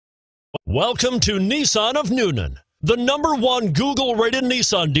Welcome to Nissan of Newnan, the #1 Google-rated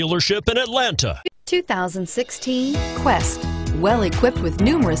Nissan dealership in Atlanta. 2016 Quest. Well equipped with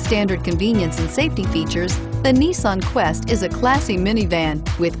numerous standard convenience and safety features, the Nissan Quest is a classy minivan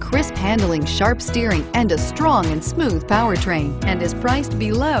with crisp handling, sharp steering, and a strong and smooth powertrain, and is priced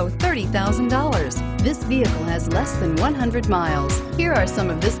below $30,000. This vehicle has less than 100 miles. Here are some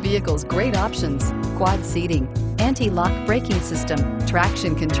of this vehicle's great options: quad seating, anti-lock braking system,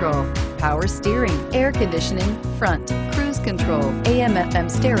 traction control, power steering, air conditioning, front, cruise control, AM/FM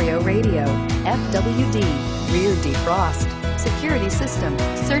stereo radio, FWD, rear defrost, security system.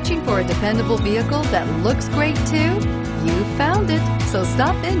 Searching for a dependable vehicle that looks great too? You found it, so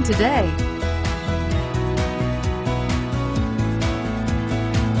stop in today.